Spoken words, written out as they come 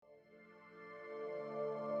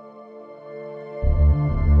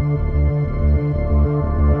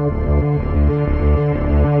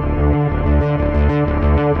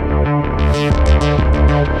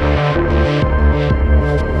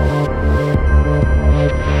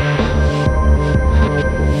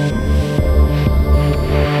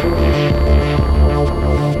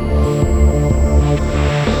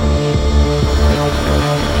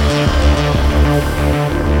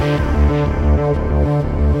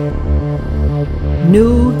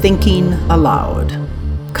New Thinking Aloud.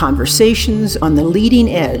 Conversations on the leading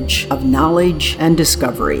edge of knowledge and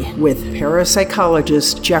discovery with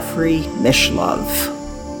parapsychologist Jeffrey Mishlove.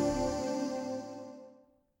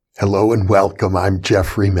 Hello and welcome. I'm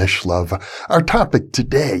Jeffrey Mishlove. Our topic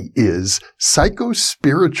today is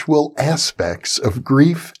psychospiritual aspects of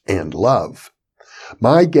grief and love.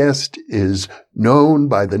 My guest is known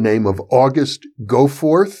by the name of August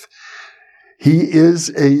Goforth. He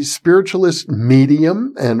is a spiritualist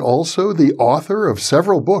medium and also the author of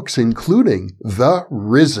several books, including The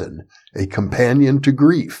Risen, a companion to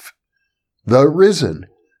grief. The Risen,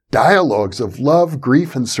 Dialogues of Love,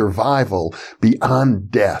 Grief, and Survival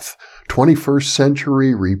Beyond Death, 21st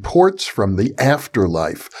Century Reports from the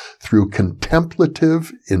Afterlife through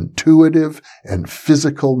Contemplative, Intuitive, and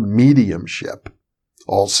Physical Mediumship.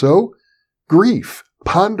 Also, Grief,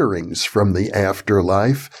 Ponderings from the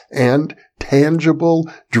Afterlife, and Tangible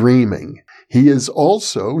Dreaming. He is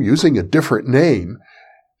also, using a different name,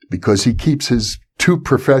 because he keeps his two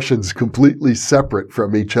professions completely separate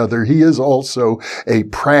from each other, he is also a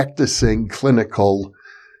practicing clinical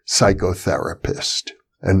psychotherapist.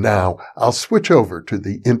 And now I'll switch over to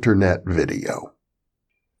the internet video.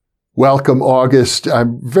 Welcome, August.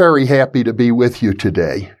 I'm very happy to be with you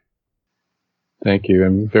today. Thank you.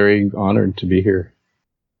 I'm very honored to be here.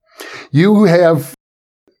 You have,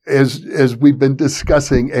 as we've been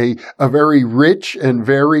discussing, a very rich and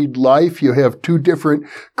varied life. You have two different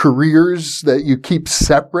careers that you keep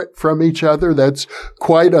separate from each other. That's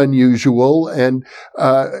quite unusual. And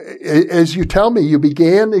as you tell me, you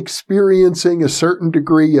began experiencing a certain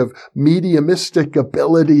degree of mediumistic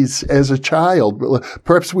abilities as a child.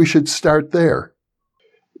 Perhaps we should start there.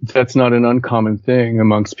 That's not an uncommon thing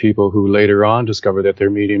amongst people who later on discover that they're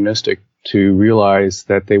mediumistic, to realize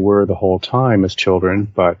that they were the whole time as children,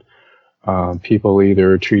 but people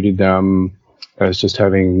either treated them as just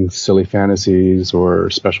having silly fantasies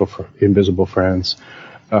or special invisible friends.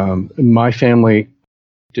 My family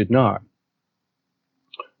did not.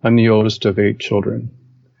 I'm the oldest of 8 children.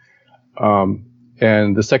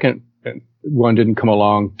 And the second one didn't come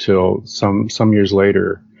along till some years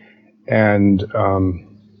later. And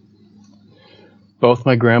both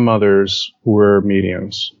my grandmothers were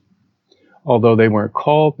mediums. Although they weren't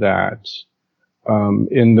called that,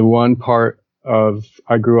 in the one part of,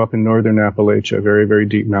 I grew up in northern Appalachia, very, very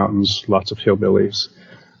deep mountains, lots of hillbillies.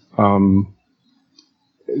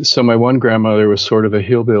 So my one grandmother was sort of a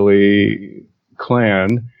hillbilly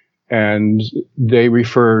clan, and they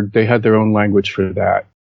had their own language for that.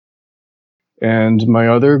 And my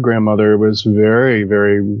other grandmother was very,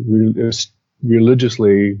 very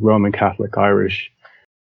religiously Roman Catholic Irish.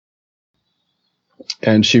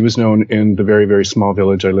 And she was known in the very, very small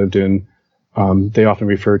village I lived in. They often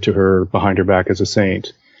referred to her behind her back as a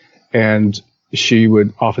saint. And she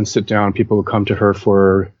would often sit down. People would come to her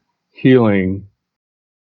for healing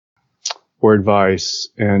or advice.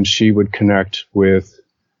 And she would connect with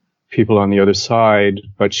people on the other side,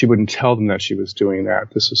 but she wouldn't tell them that she was doing that.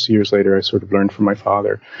 This was years later. I sort of learned from my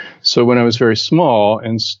father. So when I was very small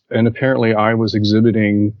and apparently I was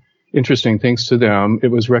exhibiting interesting things to them, it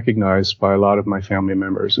was recognized by a lot of my family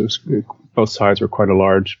members. Both sides were quite a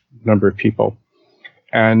large number of people.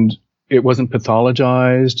 And it wasn't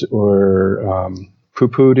pathologized or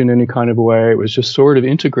poo-pooed in any kind of a way. It was just sort of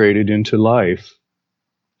integrated into life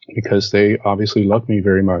because they obviously loved me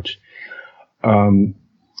very much.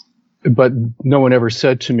 But no one ever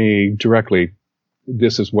said to me directly,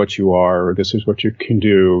 this is what you are, or this is what you can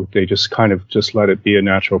do. They just kind of just let it be a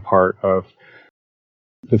natural part of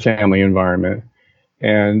the family environment.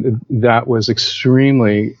 And that was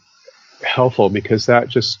extremely helpful because a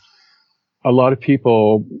lot of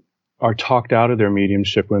people are talked out of their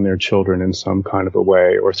mediumship when they're children in some kind of a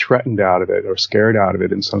way, or threatened out of it, or scared out of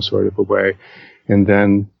it in some sort of a way. And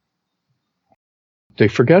then they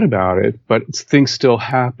forget about it, but things still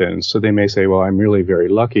happen. So they may say, well, I'm really very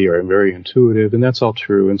lucky, or I'm very intuitive. And that's all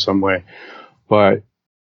true in some way. But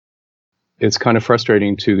it's kind of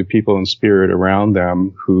frustrating to the people in spirit around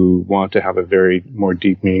them who want to have a very more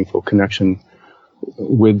deep, meaningful connection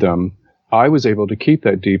with them. I was able to keep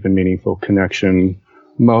that deep and meaningful connection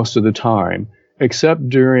most of the time, except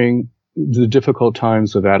during the difficult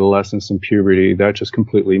times of adolescence and puberty. That just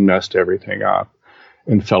completely messed everything up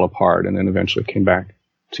and fell apart, and then eventually came back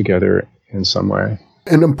together in some way.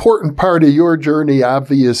 An important part of your journey,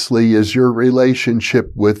 obviously, is your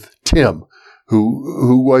relationship with Tim,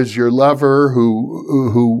 who was your lover,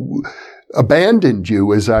 who abandoned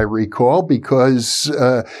you, as I recall, because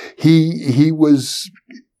he was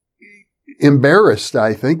embarrassed,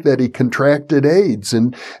 I think, that he contracted AIDS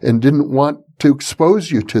and didn't want to expose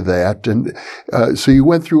you to that. And so you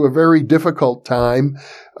went through a very difficult time,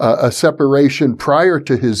 a separation prior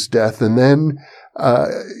to his death, and then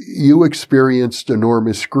you experienced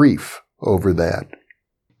enormous grief over that.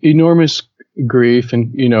 Enormous grief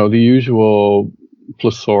and, the usual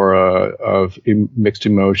plethora of mixed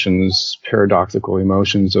emotions, paradoxical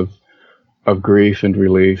emotions of grief and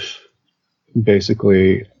relief.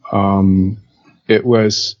 Basically, it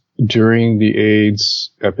was during the AIDS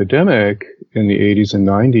epidemic in the 80s and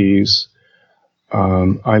 90s.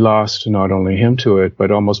 I lost not only him to it,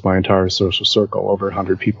 but almost my entire social circle, over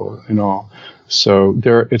 100 people in all. So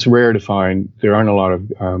it's rare to find. There aren't a lot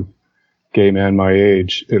of gay men my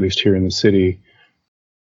age, at least here in the city.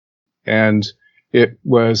 And it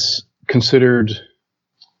was considered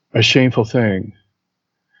a shameful thing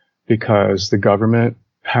because the government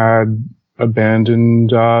had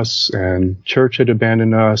abandoned us, and church had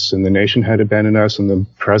abandoned us, and the nation had abandoned us, and the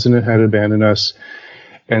president had abandoned us.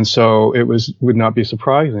 And so it would not be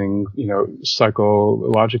surprising,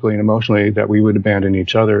 psychologically and emotionally, that we would abandon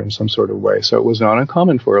each other in some sort of way. So it was not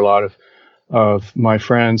uncommon for a lot of my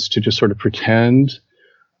friends to just sort of pretend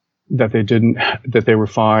that they were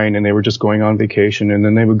fine and they were just going on vacation, and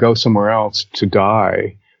then they would go somewhere else to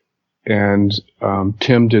die. And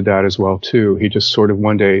Tim did that as well too. He just sort of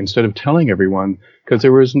one day, instead of telling everyone, because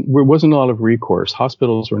there wasn't a lot of recourse.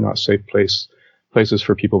 Hospitals were not safe places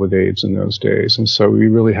for people with AIDS in those days, and so we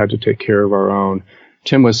really had to take care of our own.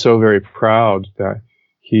 Tim was so very proud that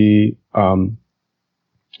he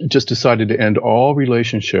just decided to end all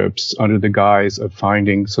relationships under the guise of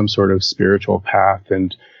finding some sort of spiritual path,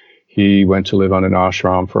 and he went to live on an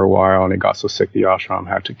ashram for a while, and he got so sick the ashram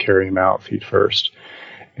had to carry him out feet first.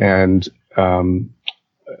 And I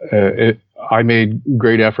made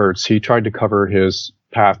great efforts. He tried to cover his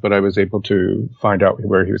path, but I was able to find out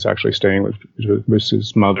where he was actually staying with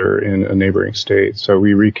his mother in a neighboring state. So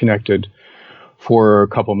we reconnected for a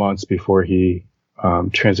couple months before he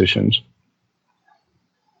transitioned.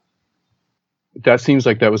 That seems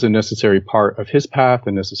like that was a necessary part of his path,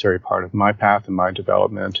 a necessary part of my path and my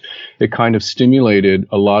development. It kind of stimulated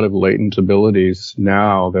a lot of latent abilities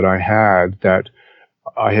now that I had that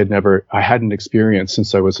I hadn't experienced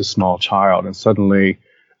since I was a small child. And suddenly,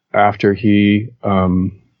 after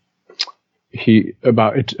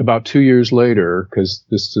about 2 years later, because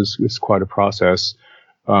this is quite a process,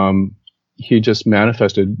 he just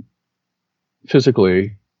manifested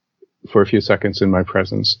physically for a few seconds in my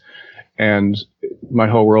presence. And my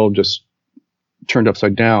whole world just turned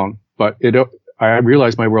upside down. But I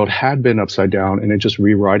realized my world had been upside down, and it just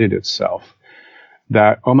rewrited itself.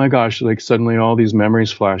 That, oh my gosh, like suddenly all these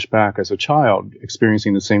memories flash back as a child,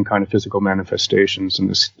 experiencing the same kind of physical manifestations in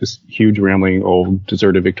this huge, rambling, old,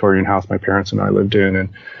 deserted Victorian house my parents and I lived in, and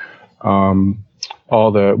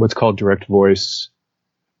all the what's called direct voice,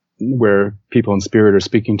 where people in spirit are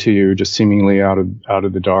speaking to you just seemingly out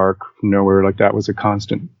of the dark from nowhere. Like that was a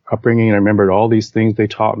constant upbringing. And I remembered all these things they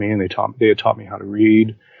taught me, and they had taught me how to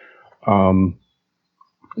read.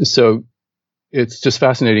 So it's just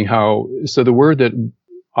fascinating so the word that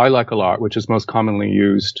I like a lot, which is most commonly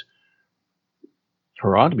used,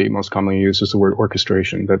 or ought to be most commonly used, is the word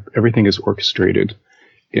orchestration, that everything is orchestrated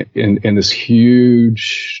in this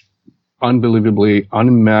huge, unbelievably,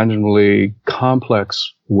 unimaginably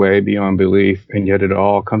complex way beyond belief, and yet it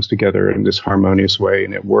all comes together in this harmonious way,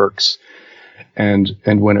 and it works. And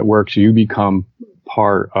when it works, you become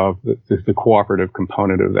part of the cooperative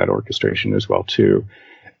component of that orchestration as well too.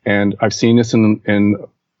 And I've seen this in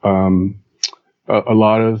a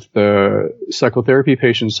lot of the psychotherapy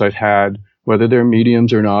patients I've had, whether they're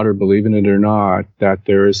mediums or not, or believe in it or not, that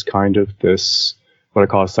there is kind of this, what I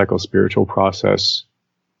call a psychospiritual process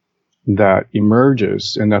that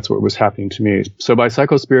emerges, and that's what was happening to me. So by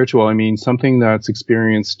psychospiritual, I mean something that's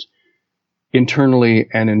experienced internally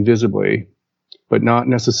and invisibly, but not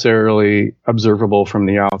necessarily observable from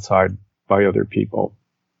the outside by other people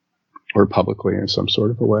or publicly in some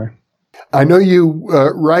sort of a way. I know you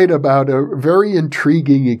write about a very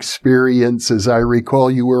intriguing experience. As I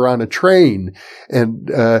recall, you were on a train,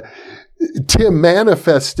 and Tim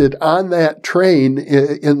manifested on that train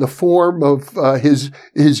in the form of his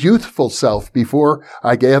youthful self before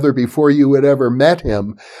you had ever met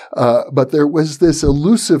him. But there was this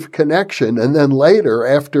elusive connection. And then later,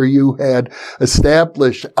 after you had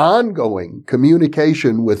established ongoing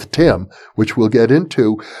communication with Tim, which we'll get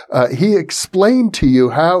into, he explained to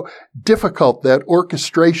you how difficult that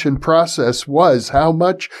orchestration process was, how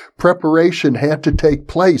much preparation had to take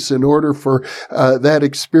place in order for that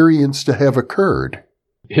experience to have occurred.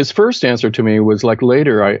 His first answer to me was like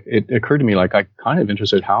later, it occurred to me, like, I kind of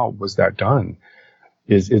interested, how was that done?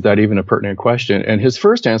 is that even a pertinent question? And his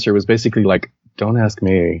first answer was basically like, don't ask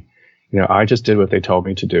me. I just did what they told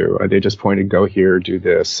me to do. They just pointed, go here, do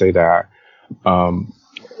this, say that.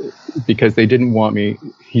 Because they didn't want me,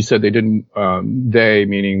 he said they didn't, they,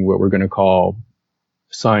 meaning what we're going to call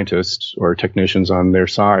scientists or technicians on their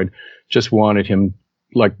side, just wanted him,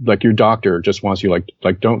 like your doctor just wants you,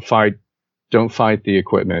 like don't fight the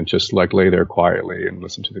equipment, just like lay there quietly and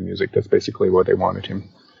listen to the music. That's basically what they wanted him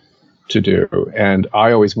to do. And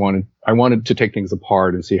I wanted to take things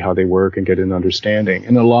apart and see how they work and get an understanding.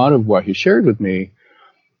 And a lot of what he shared with me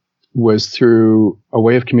was through a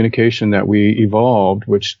way of communication that we evolved,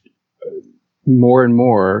 which more and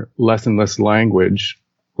more, less and less language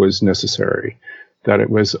was necessary, that it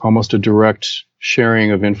was almost a direct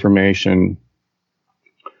sharing of information,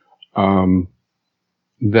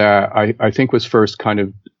 that I think was first kind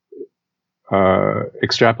of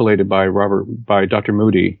extrapolated by Dr.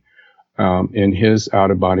 Moody in his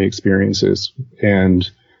out-of-body experiences, and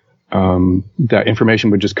that information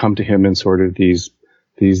would just come to him in sort of these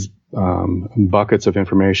buckets of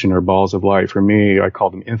information or balls of light. For me, I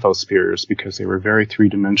call them infospheres because they were very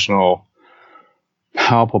three-dimensional,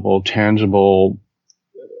 palpable, tangible,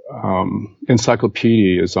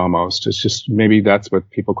 encyclopedias almost. It's just, maybe that's what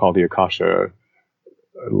people call the Akasha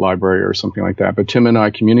library or something like that. But Tim and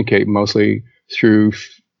I communicate mostly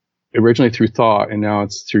originally through thought, and now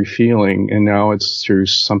it's through feeling, and now it's through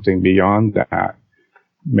something beyond that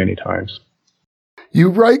many times. You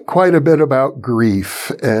write quite a bit about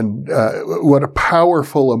grief and what a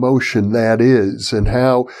powerful emotion that is, and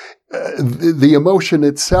how the emotion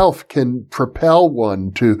itself can propel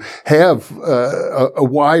one to have a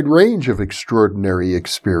wide range of extraordinary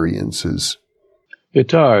experiences. It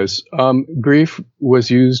does. Grief was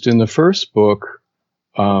used in the first book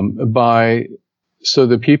so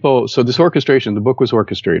this orchestration, the book was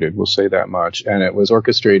orchestrated, we'll say that much, and it was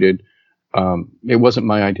orchestrated. It wasn't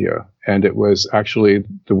my idea, and it was actually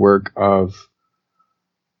the work of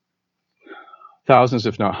thousands,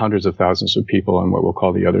 if not hundreds of thousands of people on what we'll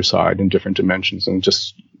call the other side in different dimensions. And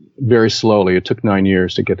just very slowly, it took 9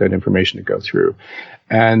 years to get that information to go through.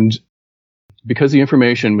 And because the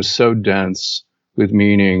information was so dense with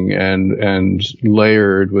meaning and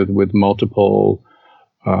layered with multiple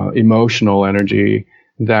emotional energy,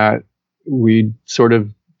 that we sort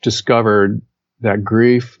of discovered that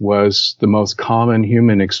grief was the most common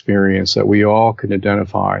human experience that we all can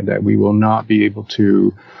identify, that we will not be able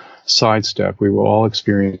to sidestep. We will all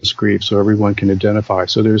experience grief, so everyone can identify.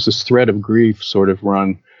 So there's this thread of grief sort of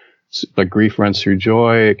like grief runs through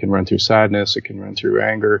joy, it can run through sadness, it can run through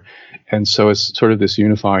anger. And so it's sort of this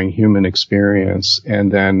unifying human experience.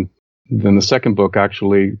 And then the second book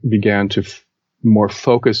actually began to more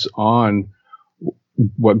focus on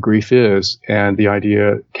what grief is, and the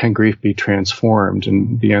idea, can grief be transformed?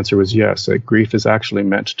 And the answer was yes, that grief is actually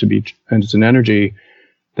meant to be, and it's an energy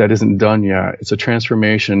that isn't done yet. It's a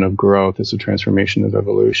transformation of growth. It's a transformation of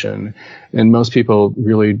evolution. And most people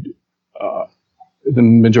really, the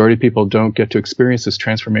majority of people don't get to experience this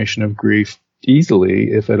transformation of grief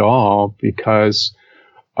easily, if at all, because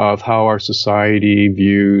of how our society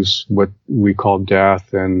views what we call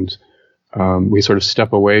death, and we sort of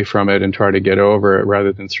step away from it and try to get over it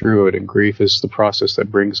rather than through it. And grief is the process that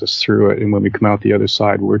brings us through it. And when we come out the other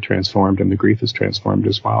side, we're transformed, and the grief is transformed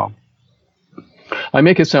as well. I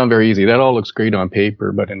make it sound very easy. That all looks great on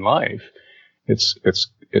paper, but in life, it's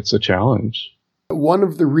a challenge. One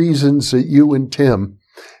of the reasons that you and Tim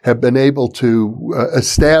have been able to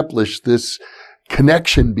establish this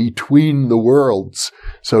connection between the worlds,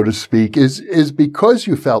 so to speak, is because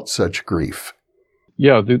you felt such grief.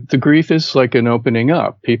 Yeah, the grief is like an opening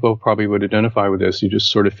up. People probably would identify with this. You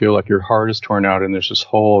just sort of feel like your heart is torn out and there's this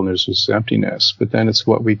hole and there's this emptiness. But then it's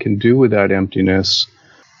what we can do with that emptiness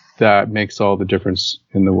that makes all the difference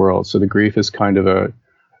in the world. So the grief is kind of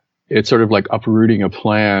it's sort of like uprooting a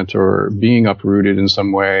plant, or being uprooted in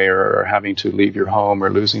some way, or having to leave your home, or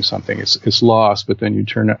losing something. It's loss, but then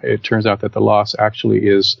it turns out that the loss actually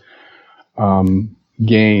is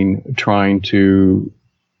gain, trying to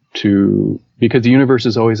because the universe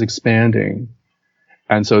is always expanding.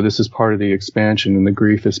 And so this is part of the expansion, and the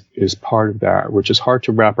grief is part of that, which is hard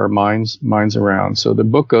to wrap our minds around. So the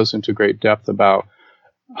book goes into great depth about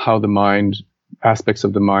how aspects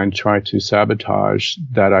of the mind try to sabotage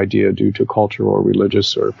that idea due to cultural or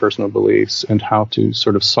religious or personal beliefs, and how to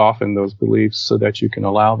sort of soften those beliefs so that you can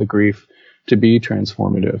allow the grief to be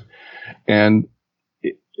transformative. And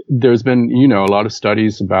there's been, a lot of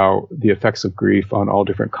studies about the effects of grief on all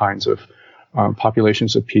different kinds of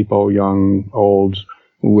populations of people, young, old,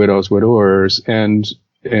 widows, widowers, and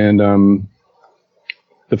the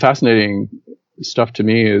fascinating stuff to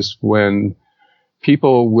me is when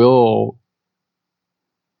people will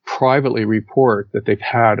privately report that they've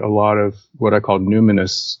had a lot of what I call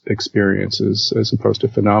numinous experiences as opposed to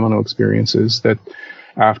phenomenal experiences, that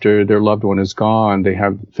after their loved one is gone, they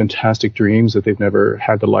have fantastic dreams that they've never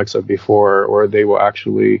had the likes of before, or they will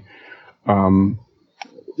actually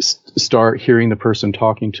start hearing the person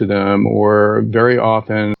talking to them, or very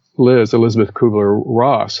often Elizabeth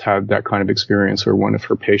Kubler-Ross had that kind of experience where one of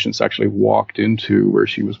her patients actually walked into where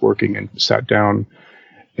she was working and sat down,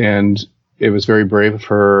 and it was very brave of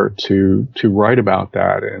her to write about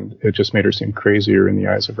that, and it just made her seem crazier in the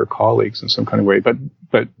eyes of her colleagues in some kind of way.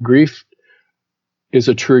 But grief is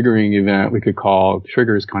a triggering event, we could call.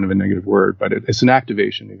 Trigger is kind of a negative word, but it's an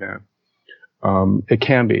activation event. It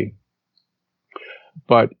can be.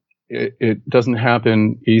 But it doesn't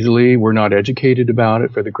happen easily. We're not educated about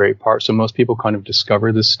it for the great part. So most people kind of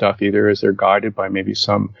discover this stuff either as they're guided by maybe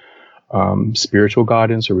some spiritual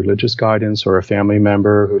guidance or religious guidance, or a family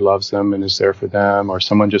member who loves them and is there for them, or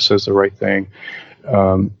someone just says the right thing.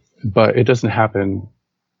 But it doesn't happen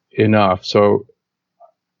enough. So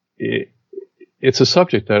it's a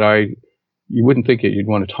subject that you wouldn't think you'd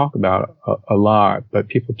want to talk about a lot, but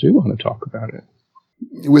people do want to talk about it.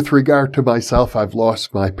 With regard to myself, I've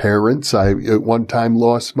lost my parents. I at one time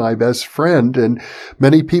lost my best friend, and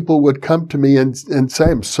many people would come to me and say,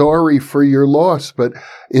 I'm sorry for your loss. But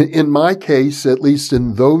in my case, at least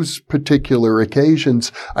in those particular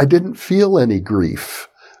occasions, I didn't feel any grief.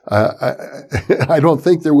 I don't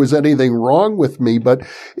think there was anything wrong with me, but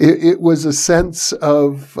it was a sense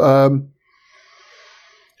of, I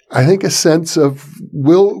think a sense of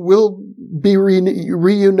we'll be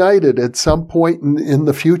reunited at some point in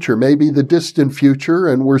the future, maybe the distant future,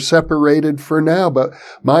 and we're separated for now. But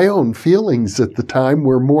my own feelings at the time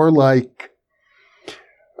were more like,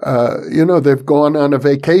 they've gone on a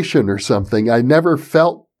vacation or something. I never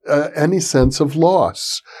felt any sense of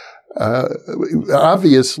loss.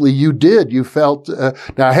 Obviously you did. You felt,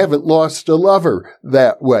 now I haven't lost a lover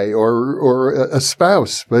that way or a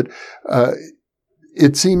spouse, but,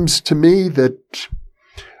 it seems to me that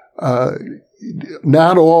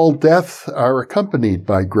not all death are accompanied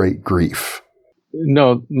by great grief.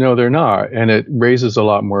 No, they're not. And it raises a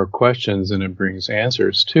lot more questions and it brings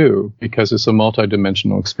answers too, because it's a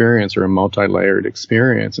multidimensional experience or a multi-layered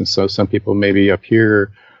experience. And so some people maybe up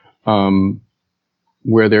here,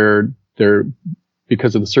 where they're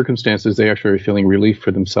because of the circumstances, they actually are feeling relief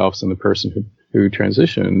for themselves and the person who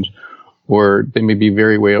transitioned. Or they may be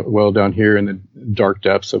very well down here in the dark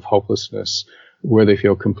depths of hopelessness, where they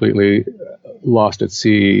feel completely lost at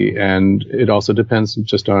sea. And it also depends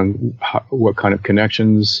just on what kind of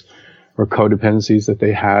connections or codependencies that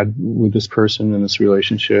they had with this person in this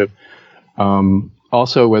relationship.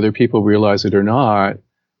 Also, whether people realize it or not,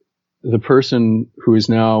 the person who is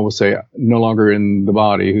now, we'll say, no longer in the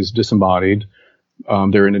body, who's disembodied,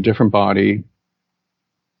 they're in a different body,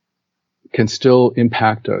 can still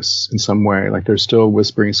impact us in some way. Like they're still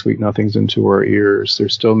whispering sweet nothings into our ears. They're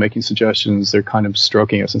still making suggestions. They're kind of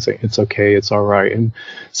stroking us and saying, it's okay, it's all right. And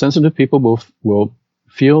sensitive people will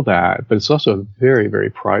feel that, but it's also a very, very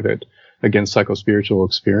private, again, psychospiritual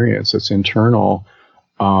experience. It's internal.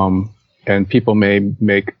 And people may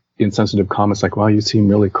make insensitive comments like, wow, you seem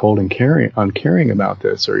really cold and uncaring about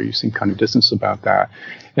this, or you seem kind of distant about that.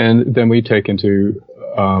 And then we take into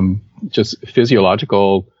just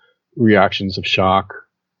physiological reactions of shock,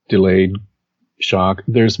 delayed shock.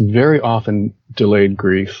 There's very often delayed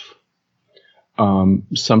grief.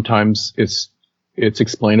 Sometimes it's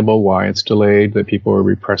explainable why it's delayed, that people are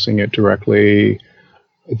repressing it directly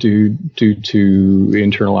due to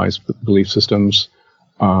internalized belief systems.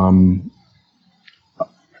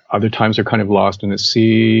 Other times they're kind of lost in the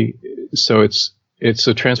sea. So it's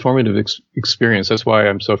a transformative experience. That's why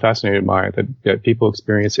I'm so fascinated by it, that people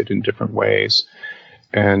experience it in different ways.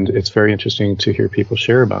 And it's very interesting to hear people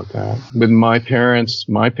share about that. When my parents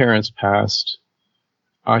passed,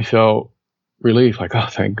 I felt relief, like, oh,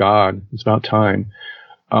 thank God, it's about time.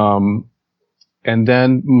 And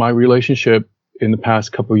then my relationship in the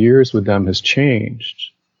past couple of years with them has changed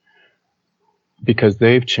because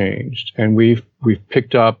they've changed, and we've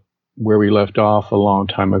picked up where we left off a long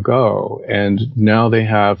time ago. And now they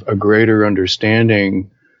have a greater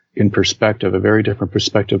understanding in perspective, a very different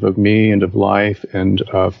perspective of me and of life and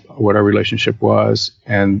of what our relationship was.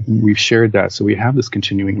 And we've shared that. So we have this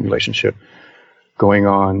continuing relationship going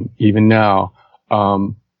on even now,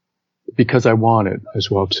 because I want it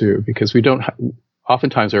as well too, because we don't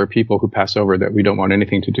oftentimes there are people who pass over that we don't want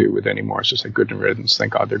anything to do with anymore. It's just like good riddance.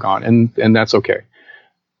 Thank God they're gone. And that's okay.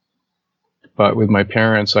 But with my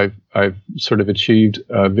parents, I've sort of achieved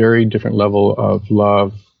a very different level of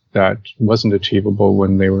love that wasn't achievable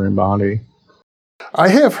when they were in body. I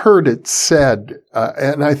have heard it said,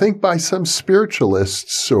 and I think by some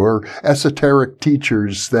spiritualists or esoteric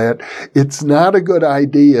teachers, that it's not a good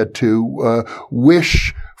idea to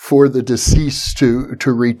wish for the deceased to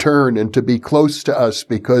return and to be close to us,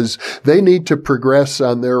 because they need to progress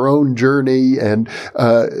on their own journey, and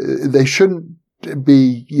they shouldn't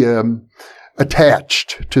be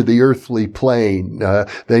attached to the earthly plane.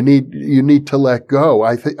 You need to let go.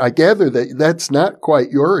 I gather that that's not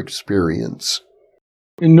quite your experience.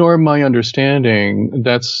 Nor my understanding.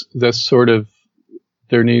 That's sort of,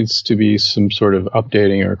 there needs to be some sort of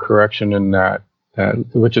updating or correction in that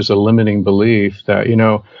which is a limiting belief that,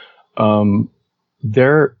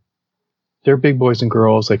 they're big boys and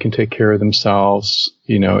girls. They can take care of themselves.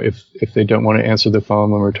 If they don't want to answer the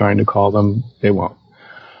phone when we're trying to call them, they won't.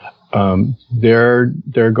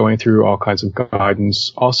 They're going through all kinds of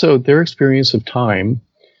guidance. Also, their experience of time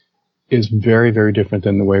is very, very different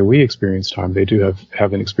than the way we experience time. They do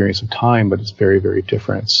have an experience of time, but it's very, very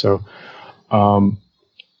different. So,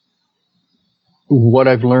 what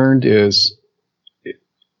I've learned is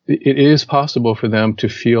it is possible for them to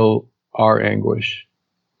feel our anguish,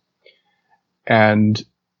 and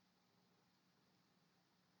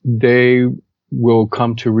they will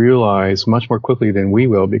come to realize much more quickly than we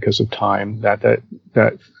will, because of time,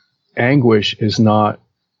 that anguish is not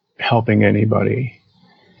helping anybody.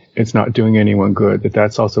 It's not doing anyone good,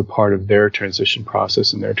 that's also part of their transition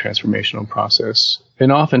process and their transformational process.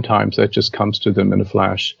 And oftentimes that just comes to them in a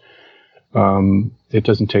flash. It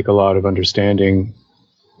doesn't take a lot of understanding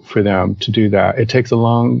for them to do that. It takes a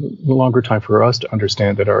longer time for us to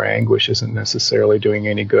understand that our anguish isn't necessarily doing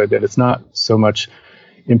any good, that it's not so much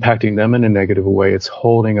impacting them in a negative way, it's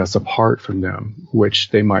holding us apart from them, which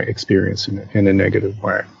they might experience in a negative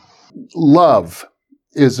way. Love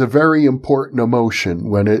is a very important emotion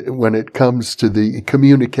when it comes to the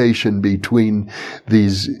communication between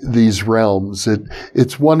these realms.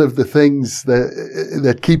 It's one of the things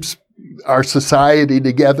that keeps our society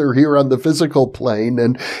together here on the physical plane,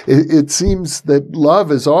 and it seems that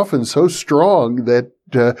love is often so strong that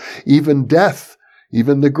even death,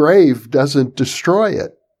 even the grave, doesn't destroy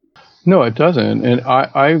it. No, it doesn't. And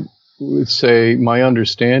I would say my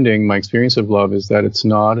understanding, my experience of love is that it's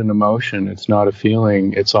not an emotion, it's not a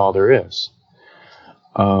feeling, it's all there is.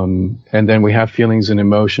 And then we have feelings and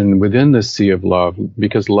emotion within the sea of love,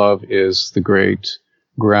 because love is the great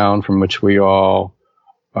ground from which we all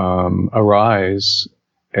arise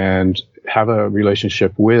and have a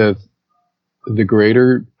relationship with the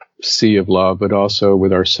greater sea of love, but also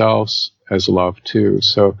with ourselves as love too.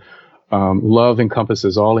 So love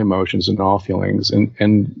encompasses all emotions and all feelings,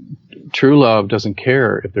 and true love doesn't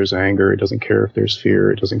care if there's anger, it doesn't care if there's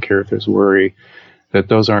fear, it doesn't care if there's worry, that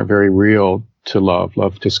those aren't very real to love.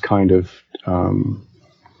 Love just kind of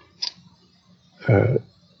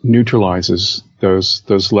neutralizes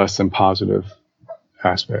those less than positive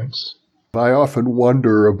aspects. I often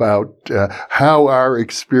wonder about how our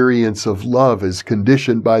experience of love is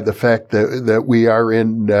conditioned by the fact that we are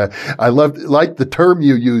in, I like the term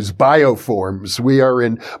you use, bioforms. We are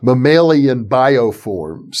in mammalian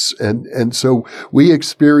bioforms. And so we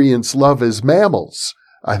experience love as mammals.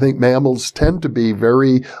 I think mammals tend to be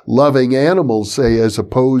very loving animals, say, as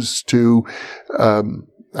opposed to,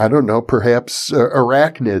 perhaps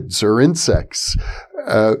arachnids or insects.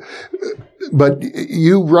 But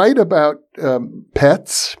you write about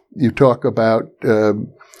pets. You talk about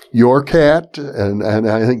your cat, and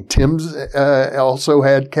I think Tim's also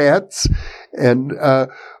had cats. And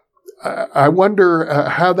I wonder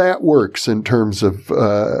how that works in terms of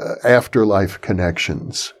afterlife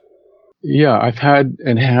connections. Yeah, I've had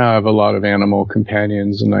and have a lot of animal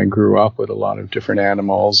companions, and I grew up with a lot of different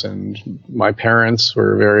animals, and my parents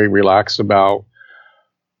were very relaxed about,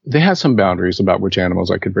 they had some boundaries about which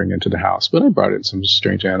animals I could bring into the house, but I brought in some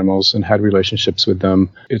strange animals and had relationships with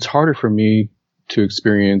them. It's harder for me to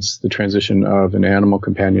experience the transition of an animal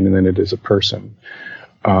companion than it is a person.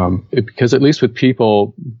 Because at least with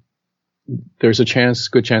people, there's a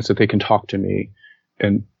good chance that they can talk to me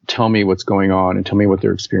and tell me what's going on and tell me what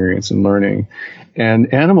they're experiencing and learning.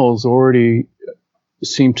 And animals already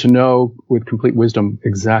seem to know with complete wisdom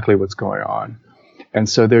exactly what's going on. And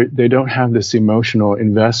so they don't have this emotional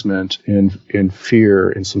investment in fear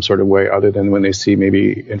in some sort of way, other than when they see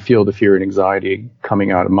maybe and feel the fear and anxiety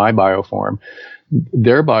coming out of my bioform.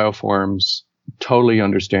 Their bioforms totally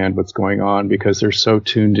understand what's going on because they're so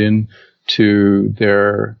tuned in to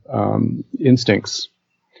their instincts.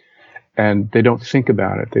 And they don't think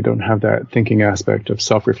about it. They don't have that thinking aspect of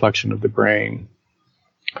self-reflection of the brain.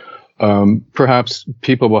 Perhaps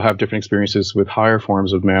people will have different experiences with higher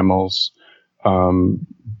forms of mammals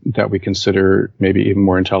that we consider maybe even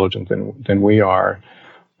more intelligent than we are.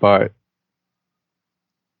 But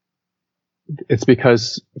it's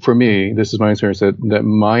because, for me, this is my experience, that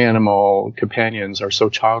my animal companions are so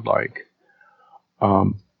childlike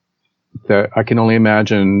that I can only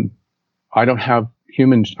imagine. I don't have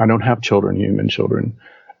human children,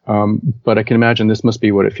 but I can imagine this must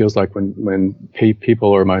be what it feels like when people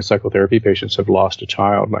or my psychotherapy patients have lost a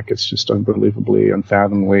child. Like, it's just unbelievably,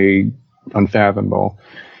 unfathomable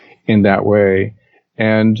in that way.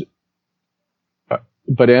 And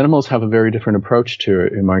but animals have a very different approach to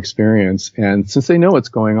it, in my experience. And since they know what's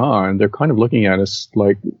going on, they're kind of looking at us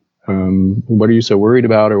like, what are you so worried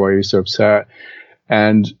about, or why are you so upset?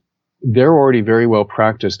 And they're already very well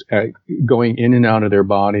practiced at going in and out of their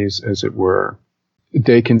bodies, as it were.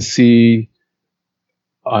 They can see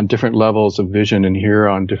on different levels of vision and hear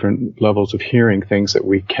on different levels of hearing things that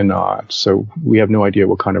we cannot. So we have no idea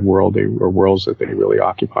what kind of worlds that they really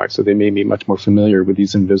occupy. So they may be much more familiar with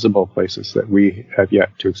these invisible places that we have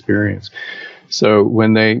yet to experience. So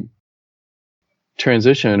when they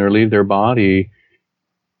transition or leave their body,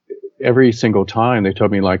 every single time they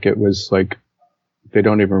told me, like, it was like they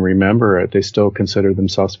don't even remember it. They still consider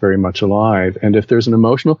themselves very much alive. And if there's an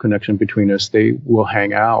emotional connection between us, they will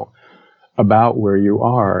hang out about where you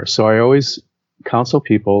are. So I always counsel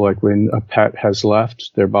people, like, when a pet has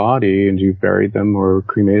left their body and you've buried them or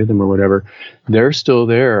cremated them or whatever, they're still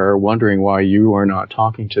there wondering why you are not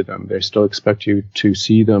talking to them. They still expect you to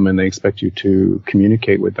see them, and they expect you to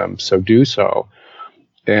communicate with them. So do so.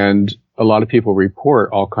 And a lot of people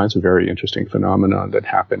report all kinds of very interesting phenomena that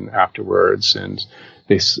happen afterwards. And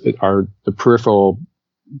the peripheral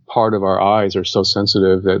part of our eyes are so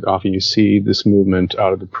sensitive that often you see this movement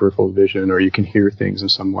out of the peripheral vision, or you can hear things in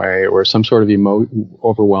some way, or some sort of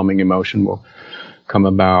overwhelming emotion will come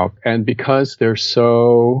about. And because they're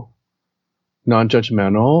so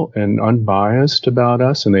non-judgmental and unbiased about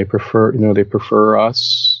us, and they prefer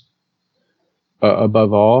us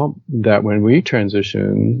above all, that when we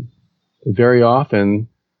transition, very often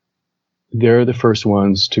they're the first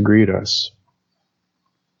ones to greet us,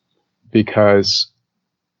 because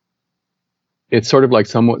it's sort of like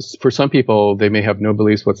for some people, they may have no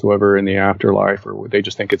beliefs whatsoever in the afterlife, or they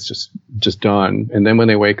just think it's just done. And then when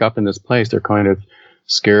they wake up in this place, they're kind of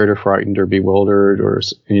scared or frightened or bewildered, or,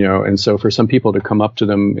 and so for some people to come up to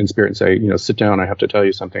them in spirit and say, sit down, I have to tell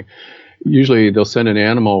you something. Usually they'll send an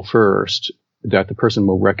animal first that the person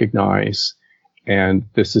will recognize. And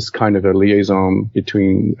this is kind of a liaison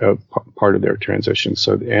between part of their transition.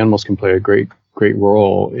 So the animals can play a great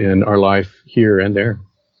role in our life here and there.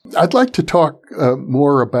 I'd like to talk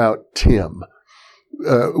more about Tim.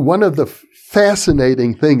 One of the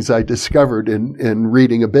fascinating things I discovered in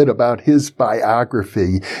reading a bit about his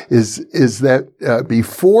biography is that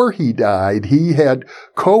before he died, he had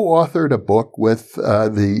co-authored a book with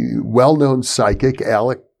the well-known psychic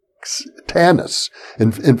Alex Tanous.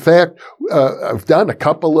 In fact, I've done a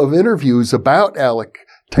couple of interviews about Alex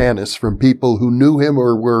Tanous from people who knew him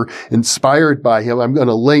or were inspired by him. I'm going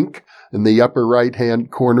to link in the upper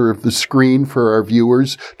right-hand corner of the screen for our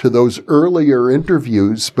viewers to those earlier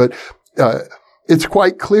interviews. But it's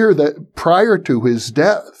quite clear that prior to his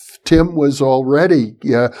death, Tim was already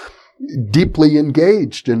deeply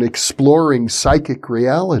engaged in exploring psychic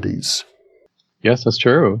realities. Yes, that's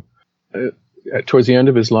true. Towards the end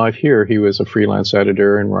of his life here, he was a freelance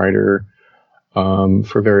editor and writer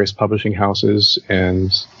for various publishing houses,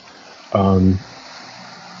 and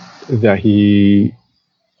that he...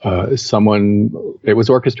 it was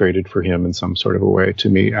orchestrated for him in some sort of a way to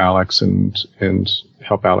meet Alex and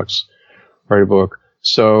help Alex write a book.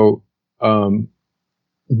 So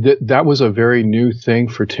that was a very new thing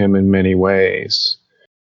for Tim in many ways,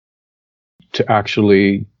 to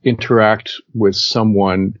actually interact with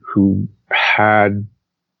someone who had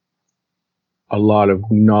a lot of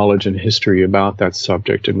knowledge and history about that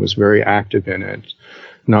subject and was very active in it,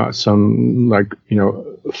 not some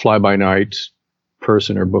fly-by-night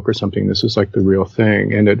person or book or something. This is like the real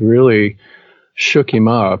thing. And it really shook him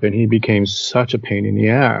up, and he became such a pain in the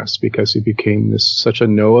ass because he became such a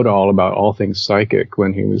know-it-all about all things psychic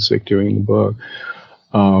when he was doing the book.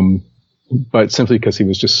 But simply because he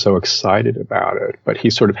was just so excited about it. But he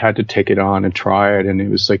sort of had to take it on and try it. And it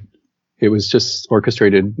was just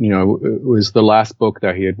orchestrated, it was the last book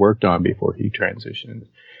that he had worked on before he transitioned.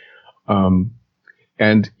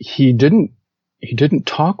 And he didn't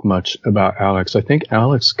talk much about Alex. I think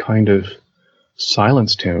Alex kind of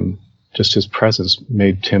silenced him. Just his presence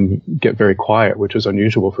made Tim get very quiet, which was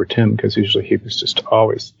unusual for Tim, because usually he was just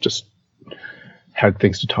always just had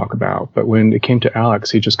things to talk about. But when it came to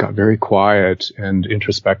Alex, he just got very quiet and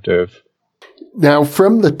introspective. Now,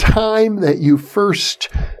 from the time that you first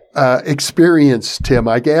experienced Tim,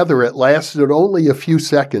 I gather it lasted only a few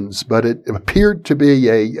seconds, but it appeared to be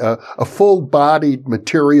a full-bodied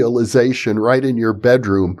materialization right in your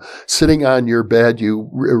bedroom, sitting on your bed. You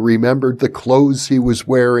remembered the clothes he was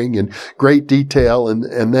wearing in great detail,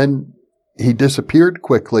 and then he disappeared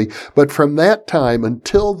quickly. But from that time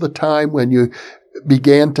until the time when you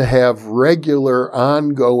began to have regular,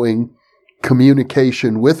 ongoing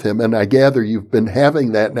communication with him, and I gather you've been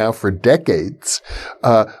having that now for decades,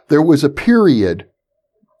 there was a period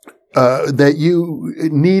that you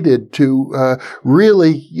needed to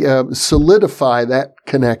really solidify that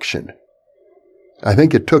connection. I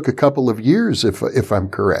think it took a couple of years, if I'm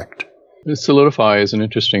correct. Solidify is an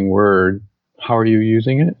interesting word. How are you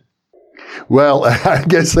using it? Well, I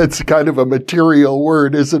guess that's kind of a material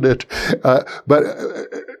word, isn't it? But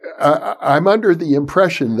I'm under the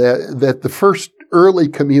impression that the first early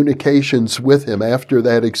communications with him after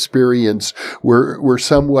that experience were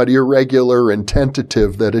somewhat irregular and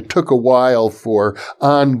tentative, that it took a while for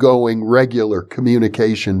ongoing regular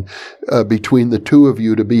communication between the two of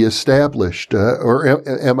you to be established. Or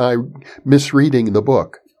am I misreading the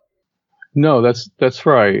book? No, that's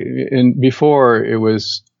right. And before it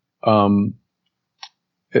was at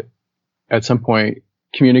some point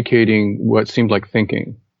communicating what seemed like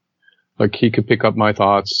thinking. Like he could pick up my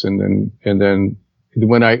thoughts, and then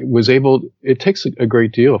when I was able, it takes a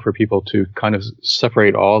great deal for people to kind of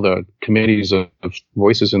separate all the committees of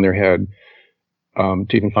voices in their head to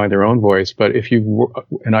even find their own voice. But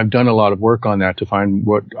and I've done a lot of work on that to find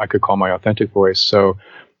what I could call my authentic voice. So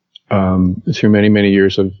through many, many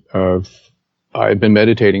years of I've been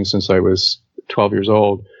meditating since I was 12 years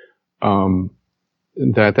old.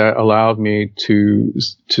 That allowed me to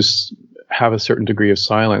have a certain degree of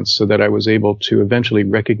silence, so that I was able to eventually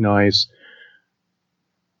recognize,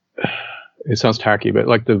 it sounds tacky, but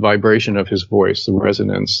like the vibration of his voice, the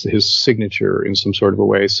resonance, his signature in some sort of a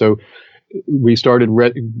way. So we started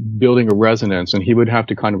building a resonance, and he would have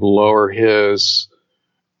to kind of lower his,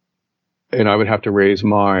 and I would have to raise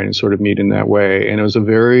mine and sort of meet in that way. And it was a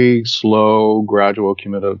very slow, gradual,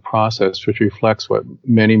 cumulative process, which reflects what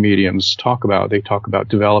many mediums talk about. They talk about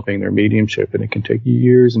developing their mediumship, and it can take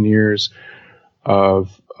years and years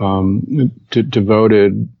of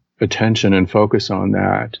devoted attention and focus on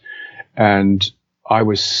that. And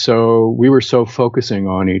we were so focusing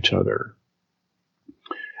on each other.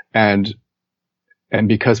 And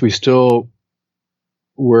because we still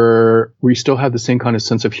had the same kind of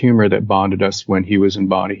sense of humor that bonded us when he was in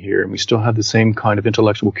body here, and we still had the same kind of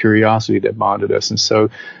intellectual curiosity that bonded us. And so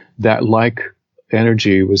that like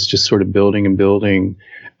energy was just sort of building and building,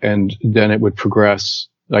 and then it would progress.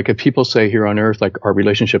 Like if people say here on Earth, like our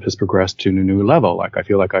relationship has progressed to a new level, like I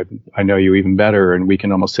feel like I know you even better, and we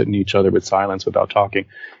can almost sit in each other with silence without talking.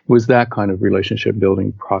 It was that kind of relationship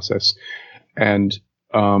building process. And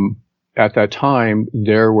at that time,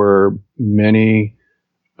 there were many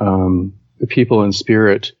people in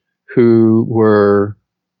spirit who were,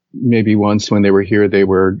 maybe once when they were here, they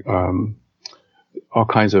were all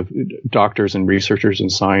kinds of doctors and researchers and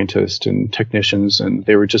scientists and technicians, and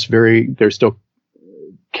they were just they're still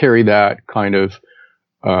carry that kind of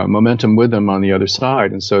momentum with them on the other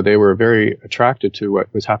side. And so they were very attracted to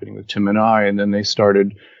what was happening with Tim and I, and then they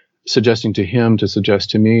started suggesting to him to suggest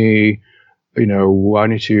to me, why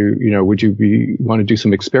don't you, would you want to do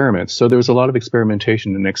some experiments? So there was a lot of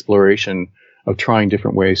experimentation and exploration of trying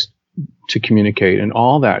different ways to communicate, and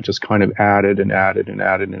all that just kind of added and added and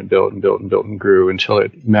added and built and built and built and grew until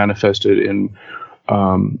it manifested in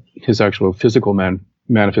his actual physical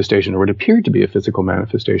manifestation, or it appeared to be a physical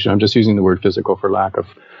manifestation. I'm just using the word physical for lack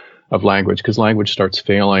of language, because language starts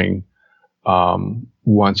failing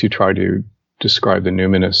once you try to describe the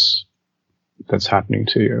numinous that's happening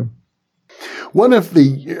to you. One of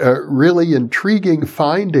the really intriguing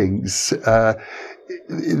findings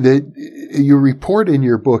that you report in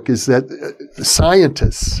your book is that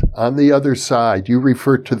scientists on the other side, you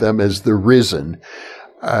refer to them as the risen,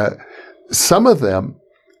 some of them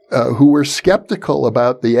who were skeptical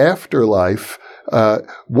about the afterlife,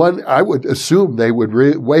 I would assume they would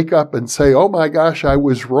wake up and say, oh my gosh, I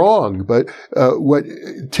was wrong. But what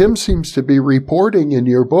Tim seems to be reporting in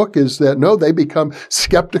your book is that, no, they become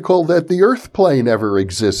skeptical that the earth plane ever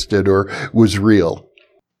existed or was real.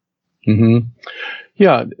 Mm-hmm.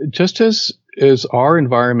 Yeah, just as our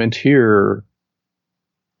environment here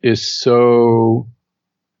is so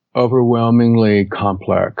overwhelmingly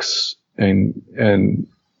complex and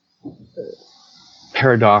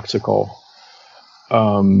paradoxical,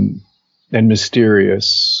 and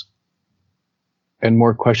mysterious, and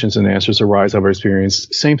more questions than answers arise out of our experience.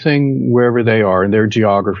 Same thing wherever they are, in their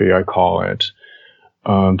geography, I call it.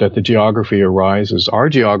 That the geography arises. Our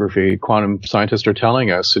geography, quantum scientists are telling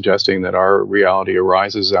us, suggesting that our reality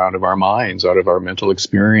arises out of our minds, out of our mental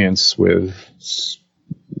experience with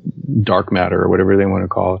dark matter, or whatever they want to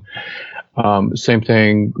call it. Same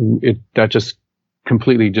thing, that just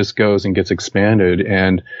completely just goes and gets expanded.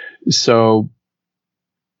 And so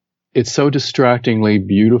it's so distractingly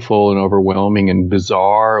beautiful and overwhelming and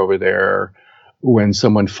bizarre over there when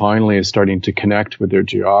someone finally is starting to connect with their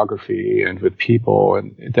geography and with people,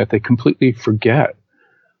 and that they completely forget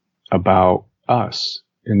about us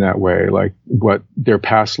in that way. Like what their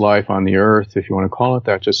past life on the earth, if you want to call it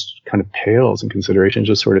that, just kind of pales in consideration,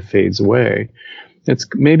 just sort of fades away. It's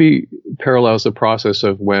maybe parallels the process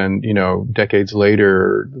of when, decades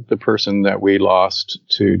later, the person that we lost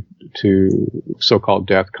to so-called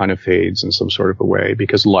death kind of fades in some sort of a way,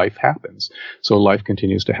 because life happens. So life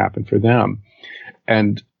continues to happen for them.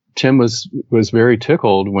 And Tim was very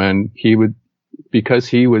tickled when because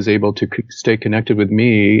he was able to stay connected with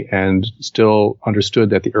me and still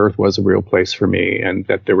understood that the earth was a real place for me and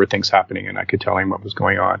that there were things happening and I could tell him what was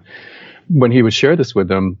going on. When he would share this with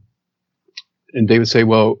them, and they would say,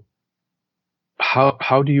 well,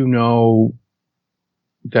 how do you know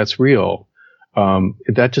that's real?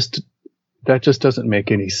 That just doesn't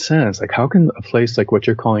make any sense. Like, how can a place like what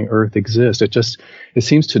you're calling Earth exist? It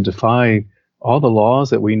seems to defy all the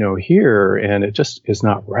laws that we know here, and it just is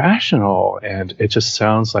not rational. And it just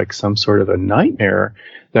sounds like some sort of a nightmare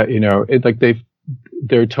that,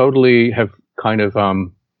 they're totally have kind of,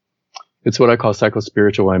 it's what I call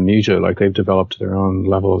psychospiritual amnesia. Like they've developed their own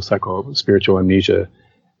level of psychospiritual amnesia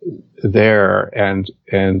there. And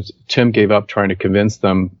Tim gave up trying to convince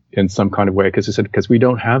them in some kind of way, because he said, because we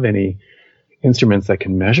don't have any instruments that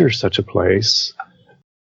can measure such a place.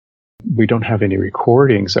 We don't have any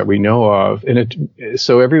recordings that we know of. And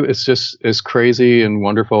it's just as crazy and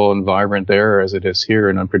wonderful and vibrant there as it is here,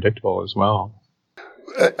 and unpredictable as well.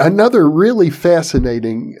 Another really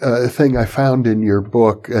fascinating thing I found in your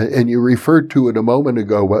book, and you referred to it a moment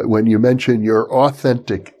ago when you mentioned your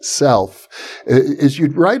authentic self, is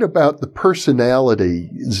you'd write about the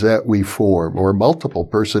personalities that we form, or multiple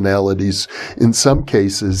personalities in some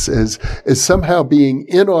cases, as somehow being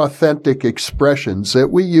inauthentic expressions that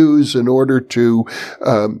we use in order to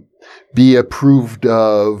be approved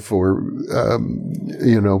of, or,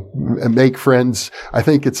 make friends. I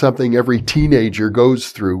think it's something every teenager goes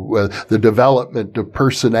through, the development of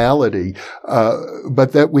personality,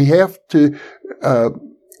 but that we have to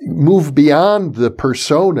move beyond the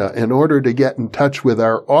persona in order to get in touch with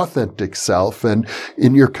our authentic self. And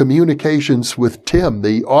in your communications with Tim,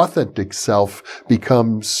 the authentic self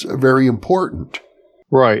becomes very important.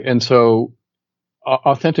 Right. And so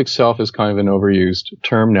authentic self is kind of an overused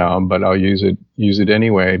term now, but I'll use it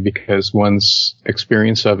anyway, because one's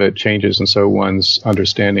experience of it changes, and so one's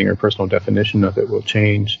understanding or personal definition of it will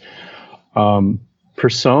change.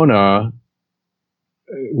 Persona,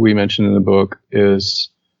 we mentioned in the book, is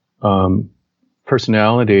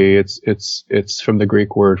personality. It's from the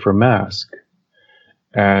Greek word for mask,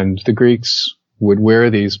 and the Greeks would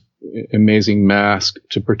wear these amazing mask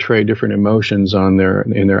to portray different emotions in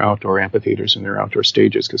their outdoor amphitheaters and their outdoor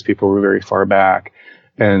stages, because people were very far back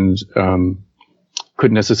and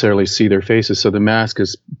couldn't necessarily see their faces. So the mask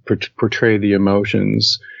is portray the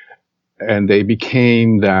emotions, and they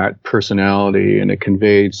became that personality, and it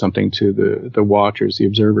conveyed something to the watchers, the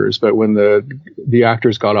observers. But when the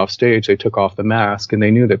actors got off stage, they took off the mask, and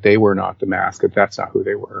they knew that they were not the mask, that that's not who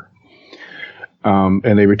they were.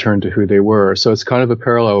 And they returned to who they were. So it's kind of a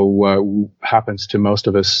parallel. What happens to most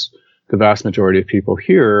of us, the vast majority of people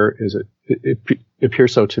here, is it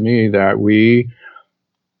appears so to me that we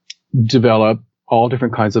develop all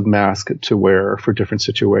different kinds of masks to wear for different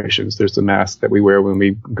situations. There's the mask that we wear when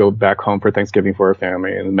we go back home for Thanksgiving for our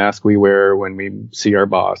family, and the mask we wear when we see our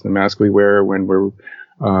boss, and the mask we wear when we're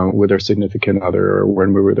with our significant other, or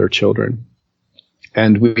when we're with our children.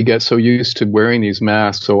 And we get so used to wearing these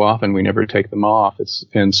masks so often, we never take them off.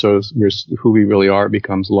 And so who we really are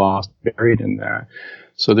becomes lost, buried in that.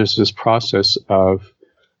 So there's this process of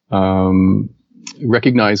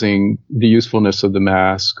recognizing the usefulness of the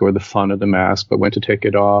mask or the fun of the mask, but when to take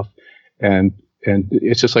it off. And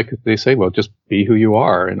it's just like they say, well, just be who you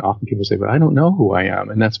are. And often people say, but I don't know who I am.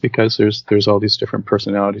 And that's because there's all these different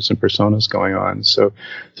personalities and personas going on. So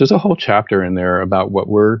there's a whole chapter in there about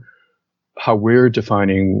how we're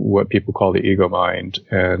defining what people call the ego mind,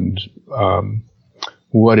 and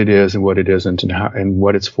what it is and what it isn't, and how, and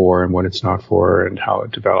what it's for and what it's not for, and how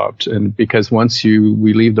it developed. And because once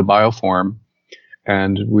we leave the bioform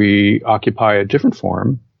and we occupy a different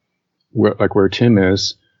form, like where Tim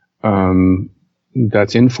is,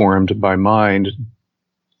 that's informed by mind,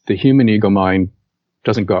 the human ego mind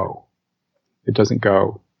doesn't go. It doesn't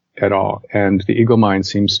go at all. And the ego mind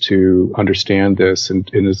seems to understand this and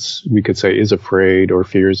is, we could say, is afraid or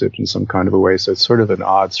fears it in some kind of a way. So it's sort of an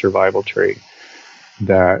odd survival trait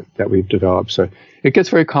that we've developed. So it gets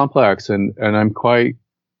very complex, and I'm quite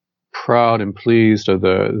proud and pleased of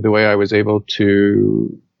the way I was able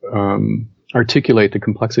to articulate the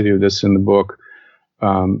complexity of this in the book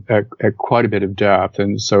at quite a bit of depth.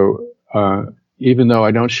 And so even though I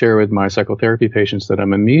don't share with my psychotherapy patients that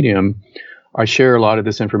I'm a medium, I share a lot of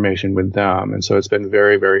this information with them. And so it's been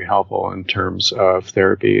very, very helpful in terms of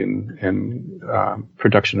therapy and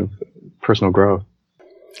production of personal growth.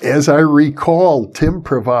 As I recall, Tim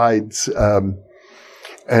provides an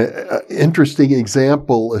interesting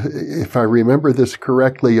example, if I remember this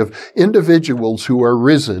correctly, of individuals who are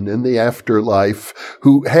risen in the afterlife,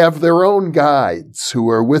 who have their own guides who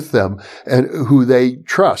are with them and who they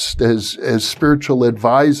trust as spiritual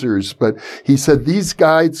advisors. But he said these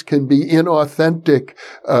guides can be inauthentic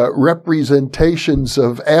representations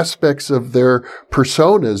of aspects of their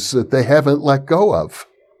personas that they haven't let go of.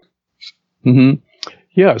 Mm-hmm.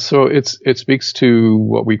 Yeah, so it speaks to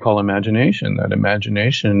what we call imagination. That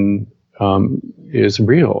imagination is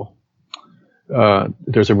real.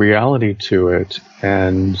 There's a reality to it,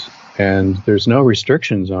 and there's no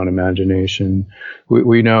restrictions on imagination.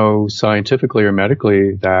 We know scientifically or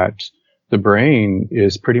medically that the brain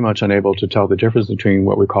is pretty much unable to tell the difference between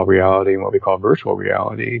what we call reality and what we call virtual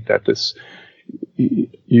reality. That this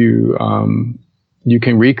you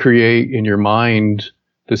can recreate in your mind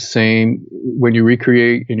the same, when you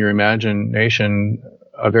recreate in your imagination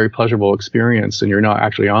a very pleasurable experience and you're not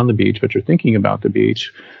actually on the beach, but you're thinking about the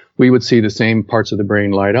beach, we would see the same parts of the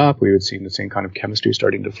brain light up. We would see the same kind of chemistry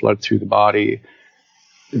starting to flood through the body.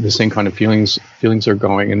 The same kind of feelings are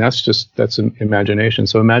going. And that's an imagination.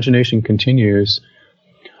 So imagination continues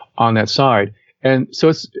on that side. And so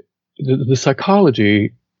it's the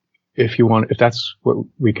psychology, if that's what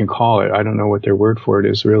we can call it. I don't know what their word for it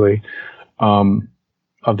is really.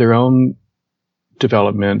 Of their own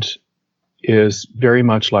development is very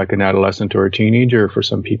much like an adolescent or a teenager for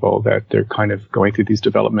some people, that they're kind of going through these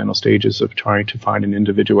developmental stages of trying to find an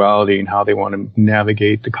individuality and how they want to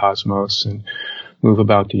navigate the cosmos and move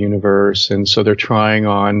about the universe. And so they're trying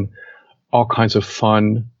on all kinds of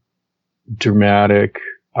fun, dramatic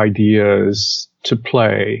ideas to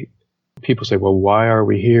play. People say, well, why are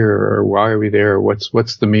we here? Or why are we there?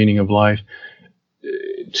 What's the meaning of life?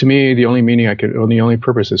 To me, the only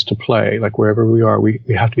purpose is to play. Like wherever we are, we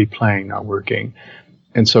have to be playing, not working.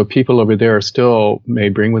 And so people over there still may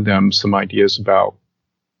bring with them some ideas about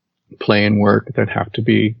play and work that have to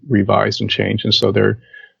be revised and changed. And so they're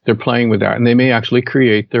playing with that, and they may actually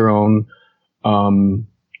create their own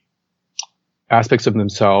aspects of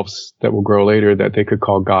themselves that will grow later that they could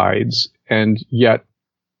call guides. And yet,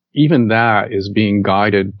 even that is being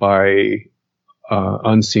guided by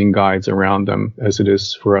unseen guides around them, as it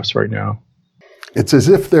is for us right now. It's as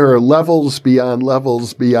if there are levels beyond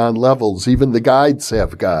levels beyond levels. Even the guides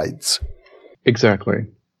have guides. Exactly.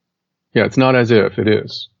 Yeah, it's not as if, it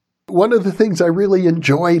is. One of the things I really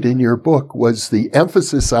enjoyed in your book was the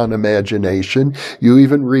emphasis on imagination. You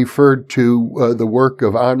even referred to the work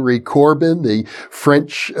of Henri Corbin, the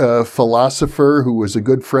French philosopher who was a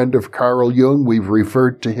good friend of Carl Jung. We've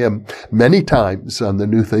referred to him many times on the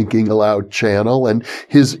New Thinking Aloud channel, and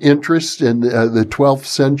his interest in the 12th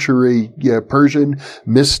century Persian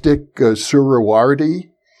mystic Suhrawardi.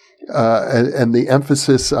 And the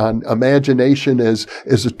emphasis on imagination as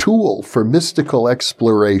a tool for mystical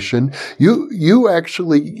exploration. You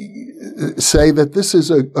actually say that this is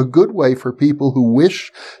a good way for people who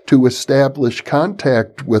wish to establish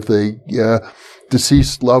contact with a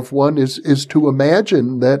deceased loved one is to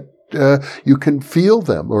imagine that you can feel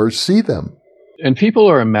them or see them. And people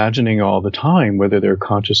are imagining all the time, whether they're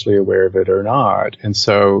consciously aware of it or not. And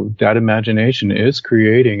so that imagination is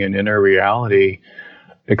creating an inner reality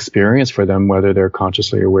experience for them, whether they're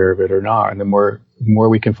consciously aware of it or not. And the more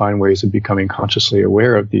we can find ways of becoming consciously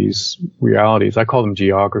aware of these realities, I call them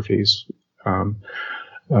geographies, for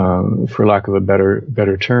lack of a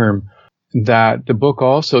better term, that the book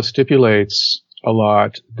also stipulates a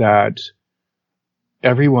lot that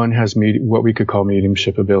everyone has what we could call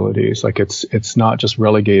mediumship abilities. Like it's not just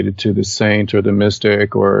relegated to the saint or the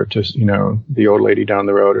mystic or just, the old lady down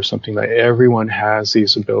the road or something. Like everyone has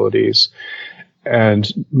these abilities.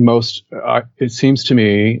 And it seems to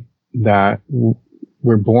me that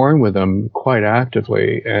we're born with them quite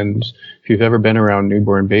actively. And if you've ever been around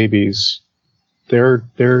newborn babies, there's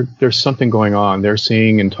something going on. They're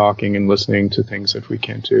seeing and talking and listening to things that we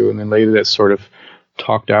can't do. And then later that's sort of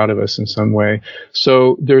talked out of us in some way.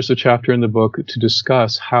 So there's a chapter in the book to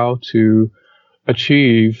discuss how to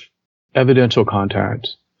achieve evidential contact,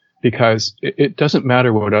 because it doesn't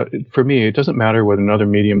matter for me, it doesn't matter what another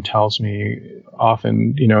medium tells me.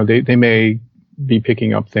 Often, they may be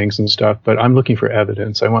picking up things and stuff, but I'm looking for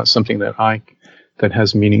evidence. I want something that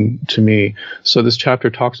has meaning to me. So this chapter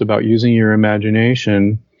talks about using your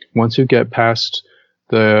imagination. Once you get past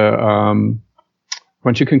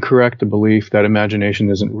once you can correct the belief that imagination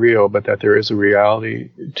isn't real, but that there is a reality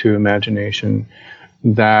to imagination,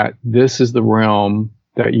 that this is the realm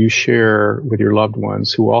that you share with your loved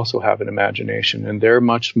ones who also have an imagination, and they're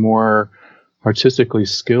much more artistically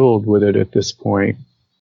skilled with it at this point,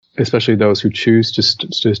 especially those who choose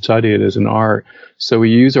to study it as an art. So we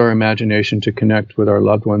use our imagination to connect with our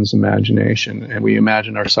loved ones' imagination, and we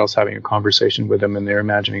imagine ourselves having a conversation with them, and they're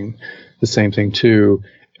imagining the same thing too.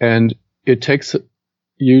 And it takes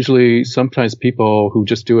sometimes people who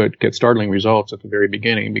just do it get startling results at the very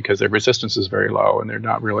beginning because their resistance is very low and they're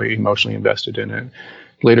not really emotionally invested in it.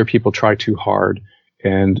 Later, people try too hard.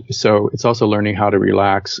 And so it's also learning how to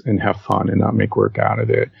relax and have fun and not make work out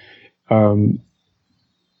of it.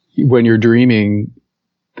 When you're dreaming,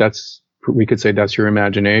 we could say that's your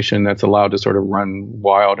imagination that's allowed to sort of run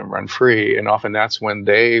wild and run free. And often that's when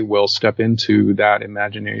they will step into that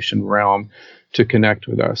imagination realm to connect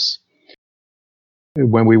with us.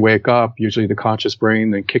 When we wake up, usually the conscious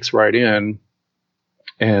brain then kicks right in,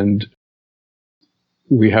 and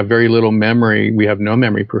we have very little memory. We have no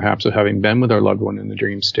memory, perhaps, of having been with our loved one in the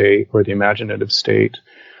dream state or the imaginative state.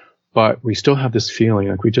 But we still have this feeling,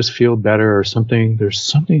 like we just feel better or something. There's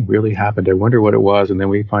something really happened. I wonder what it was. And then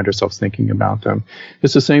we find ourselves thinking about them.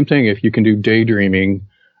 It's the same thing if you can do daydreaming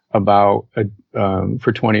about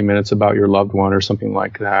for 20 minutes about your loved one or something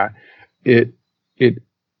like that. It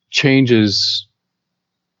changes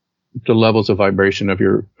the levels of vibration of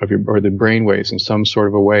your or the brain waves in some sort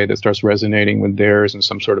of a way that starts resonating with theirs in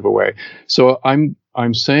some sort of a way. So I'm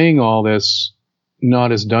saying all this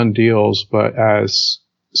not as done deals, but as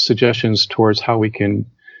suggestions towards how we can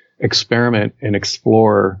experiment and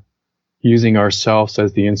explore using ourselves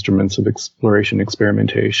as the instruments of exploration,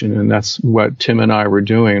 experimentation. And that's what Tim and I were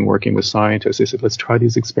doing, working with scientists. They said, let's try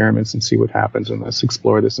these experiments and see what happens, and let's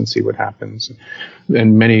explore this and see what happens.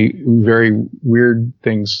 And many very weird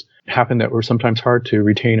things happen that were sometimes hard to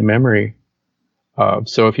retain a memory of.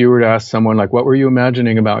 So if you were to ask someone, like, what were you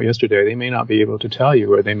imagining about yesterday? They may not be able to tell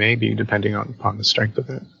you, or they may be, depending upon the strength of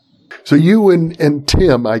it. So you and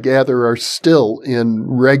Tim, I gather, are still in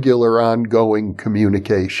regular ongoing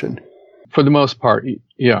communication. For the most part,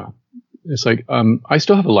 yeah. It's like, I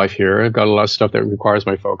still have a life here. I've got a lot of stuff that requires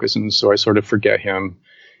my focus, and so I sort of forget him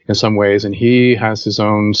in some ways, and he has his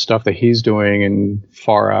own stuff that he's doing and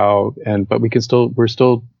far out, but we're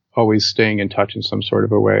still always staying in touch in some sort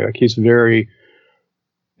of a way. Like, he's very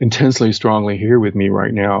intensely, strongly here with me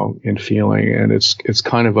right now in feeling, and it's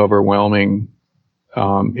kind of overwhelming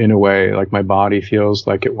in a way. Like, my body feels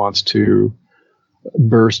like it wants to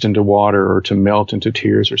burst into water or to melt into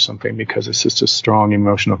tears or something, because it's just a strong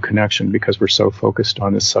emotional connection, because we're so focused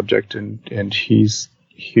on this subject, and he's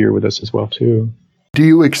here with us as well too. Do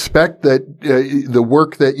you expect that the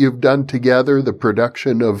work that you've done together, the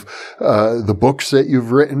production of the books that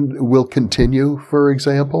you've written, will continue, for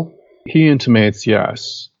example? He intimates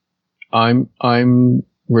yes. I'm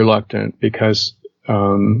reluctant, because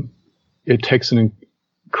it takes an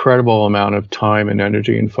incredible amount of time and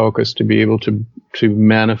energy and focus to be able to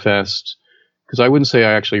manifest, because I wouldn't say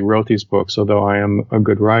I actually wrote these books, although I am a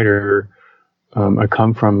good writer. I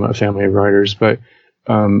come from a family of writers, but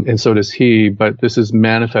and so does he, but this is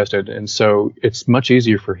manifested, and so it's much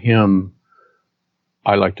easier for him,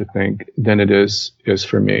 I like to think, than it is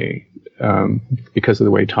for me, because of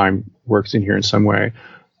the way time works in here in some way.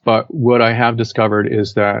 But what I have discovered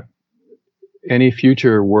is that any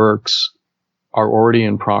future works are already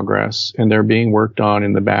in progress, and they're being worked on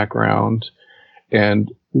in the background.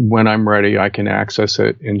 And when I'm ready, I can access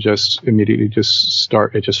it and just immediately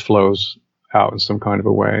start. It just flows out in some kind of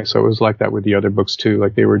a way. So it was like that with the other books too.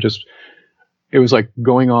 Like, it was like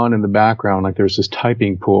going on in the background. Like, there's this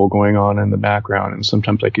typing pool going on in the background, and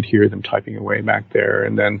sometimes I could hear them typing away back there.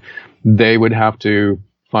 And then they would have to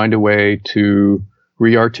find a way to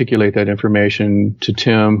re-articulate that information to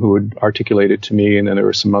Tim, who would articulate it to me, and then there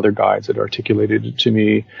were some other guides that articulated it to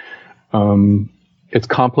me. it's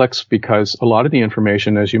complex because a lot of the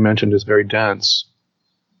information, as you mentioned, is very dense.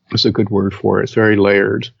 It's a good word for it. It's very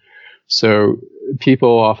layered. So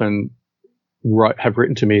people often have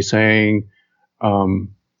written to me saying,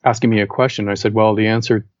 asking me a question. I said, well, the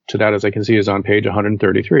answer to that, as I can see, is on page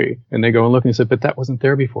 133. And they go and look and say, but that wasn't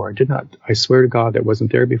there before. I swear to God, that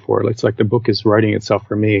wasn't there before. It's like the book is writing itself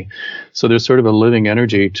for me. So there's sort of a living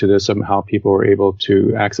energy to this of how people are able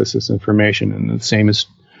to access this information. And the same is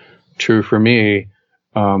true for me.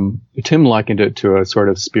 Tim likened it to a sort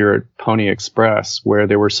of spirit Pony Express, where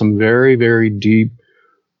there were some very, very deep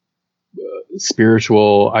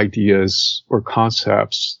spiritual ideas or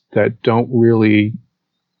concepts that don't really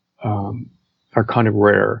are kind of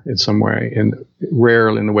rare in some way, and rare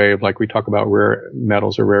in the way of, like, we talk about rare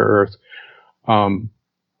metals or rare earth,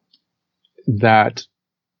 that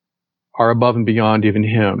are above and beyond even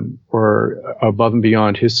him, or above and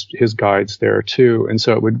beyond his guides there too. And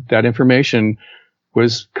so that information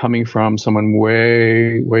was coming from someone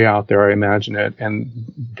way, way out there, I imagine it, and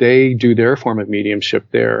they do their form of mediumship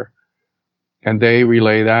there. And they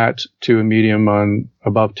relay that to a medium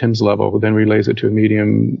above Tim's level, who then relays it to a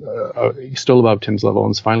medium still above Tim's level,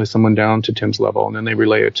 and finally someone down to Tim's level, and then they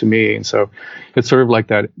relay it to me. And so it's sort of like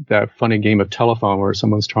that funny game of telephone where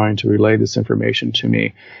someone's trying to relay this information to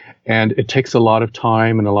me. And it takes a lot of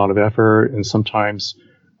time and a lot of effort, and sometimes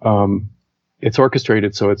it's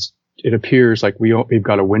orchestrated so it appears like we've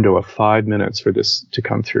got a window of 5 minutes for this to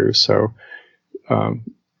come through. So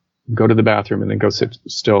go to the bathroom and then go sit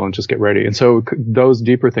still and just get ready. And so those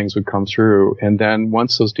deeper things would come through. And then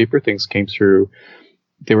once those deeper things came through,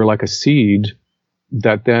 they were like a seed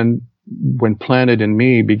that then, when planted in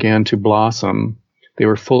me, began to blossom. They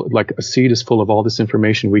were full, like a seed is full of all this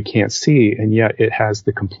information we can't see, and yet it has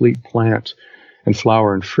the complete plant and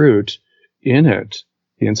flower and fruit in it,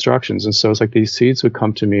 the instructions. And so it's like these seeds would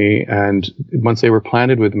come to me, and once they were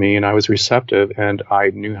planted with me and I was receptive and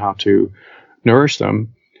I knew how to nourish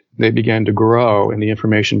them, they began to grow and the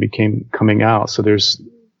information became coming out. So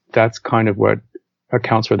that's kind of what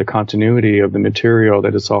accounts for the continuity of the material,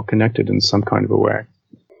 that it's all connected in some kind of a way.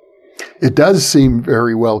 It does seem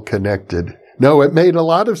very well connected. No, it made a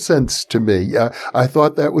lot of sense to me. I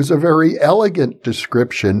thought that was a very elegant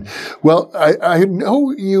description. Well, I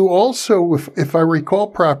know you also, if I recall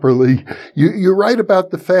properly, you write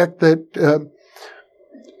about the fact that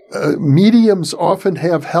mediums often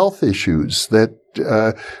have health issues, that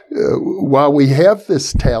while we have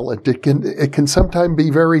this talent, it can sometimes be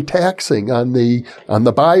very taxing on the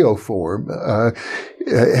bioform.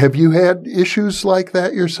 Have you had issues like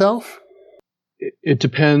that yourself? It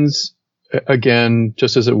depends, again,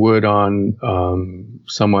 just as it would on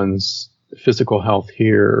someone's physical health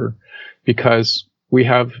here, because we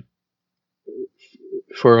have,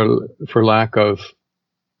 for lack of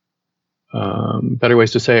better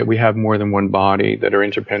ways to say it, we have more than one body that are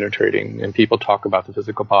interpenetrating. And people talk about the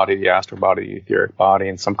physical body, the astral body, the etheric body,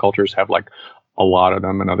 and some cultures have like a lot of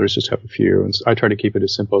them and others just have a few. And so I try to keep it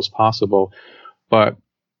as simple as possible. But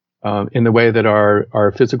in the way that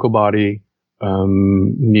our physical body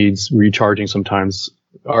needs recharging, sometimes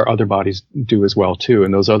our other bodies do as well too.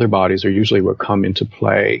 And those other bodies are usually what come into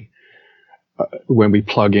play when we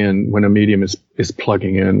plug in, when a medium is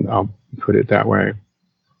plugging in, I'll put it that way.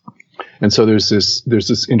 And so there's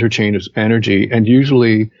this interchange of energy, and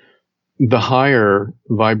usually the higher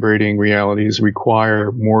vibrating realities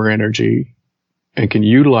require more energy and can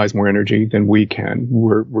utilize more energy than we can.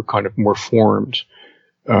 We're kind of more formed,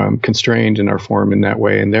 constrained in our form in that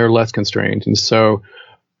way, and they're less constrained. And so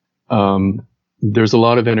there's a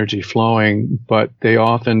lot of energy flowing, but they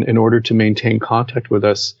often, in order to maintain contact with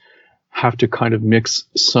us, have to kind of mix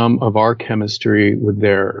some of our chemistry with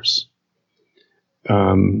theirs.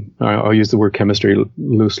 I'll use the word chemistry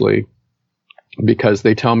loosely, because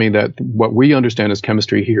they tell me that what we understand as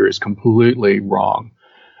chemistry here is completely wrong.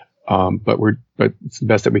 But it's the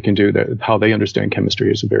best that we can do. That how they understand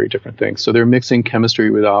chemistry is a very different thing. So they're mixing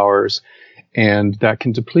chemistry with ours, and that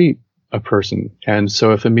can deplete a person. And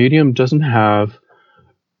so if a medium doesn't have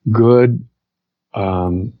good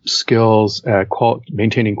skills at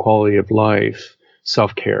maintaining quality of life,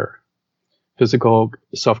 self-care, physical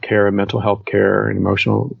self-care and mental health care and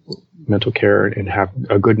emotional mental care, and have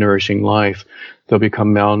a good nourishing life, they'll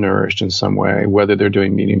become malnourished in some way, whether they're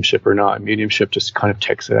doing mediumship or not. Mediumship just kind of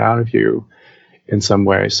takes it out of you in some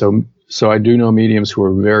way. So I do know mediums who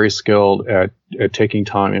are very skilled at taking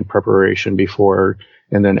time in preparation before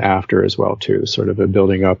and then after as well too, sort of a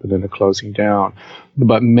building up and then a closing down.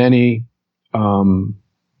 But many,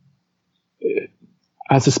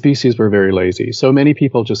 as a species, we're very lazy. So many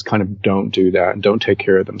people just kind of don't do that and don't take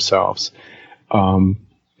care of themselves.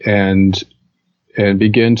 And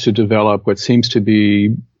begin to develop what seems to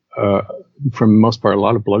be, for the most part, a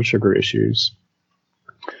lot of blood sugar issues.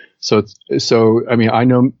 So I mean, I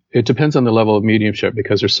know it depends on the level of mediumship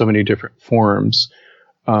because there's so many different forms.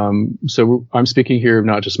 So I'm speaking here of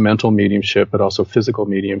not just mental mediumship, but also physical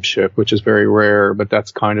mediumship, which is very rare, but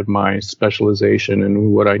that's kind of my specialization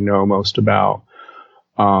and what I know most about.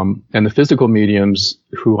 And the physical mediums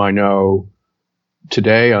who I know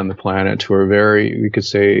today on the planet who are very, we could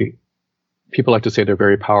say, people like to say they're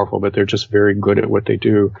very powerful, but they're just very good at what they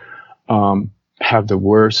do, have the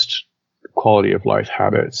worst quality of life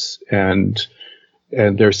habits, and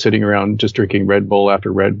they're sitting around just drinking Red Bull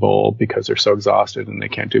after Red Bull because they're so exhausted and they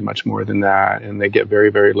can't do much more than that, and they get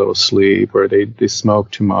very, very little sleep, or they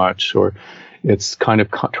smoke too much, or it's kind of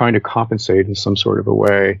trying to compensate in some sort of a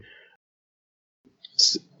way.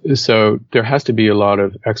 So there has to be a lot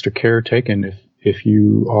of extra care taken if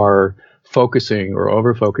you are focusing or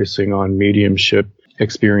over-focusing on mediumship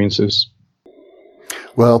experiences.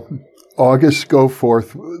 Well, August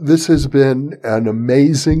Goforth, this has been an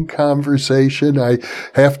amazing conversation. I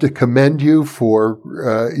have to commend you for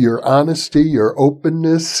your honesty, your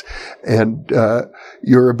openness, and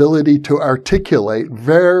your ability to articulate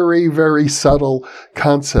very, very subtle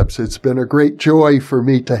concepts. It's been a great joy for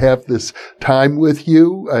me to have this time with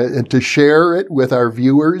you and to share it with our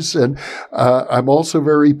viewers. And I'm also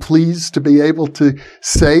very pleased to be able to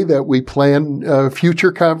say that we plan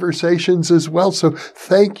future conversations as well. So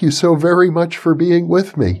thank you so very much for being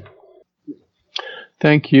with me.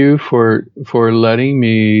 Thank you for letting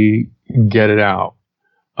me get it out,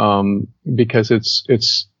 because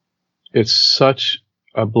it's such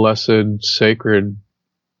a blessed, sacred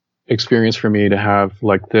experience for me to have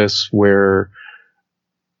like this, where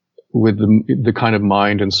with the kind of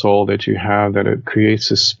mind and soul that you have, that it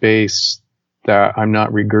creates a space that I'm not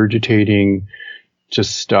regurgitating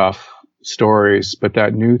just stories, but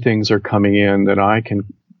that new things are coming in that I can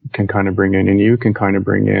kind of bring in, and you can kind of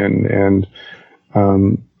bring in. And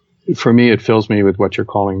for me, it fills me with what you're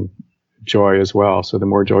calling joy as well. So the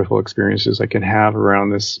more joyful experiences I can have around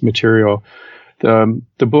this material. The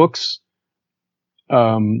books,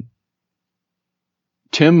 Tim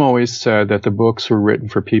always said that the books were written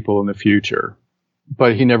for people in the future,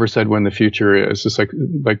 but he never said when the future is. It's like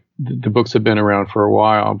the books have been around for a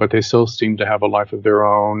while, but they still seem to have a life of their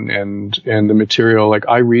own. And the material, like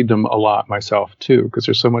I read them a lot myself too, because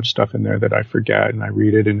there's so much stuff in there that I forget, and I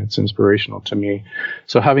read it and it's inspirational to me.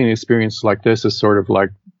 So having an experience like this is sort of like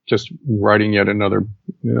just writing yet another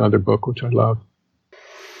book, which I love.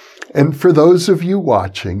 And for those of you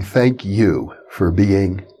watching, thank you for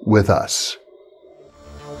being with us.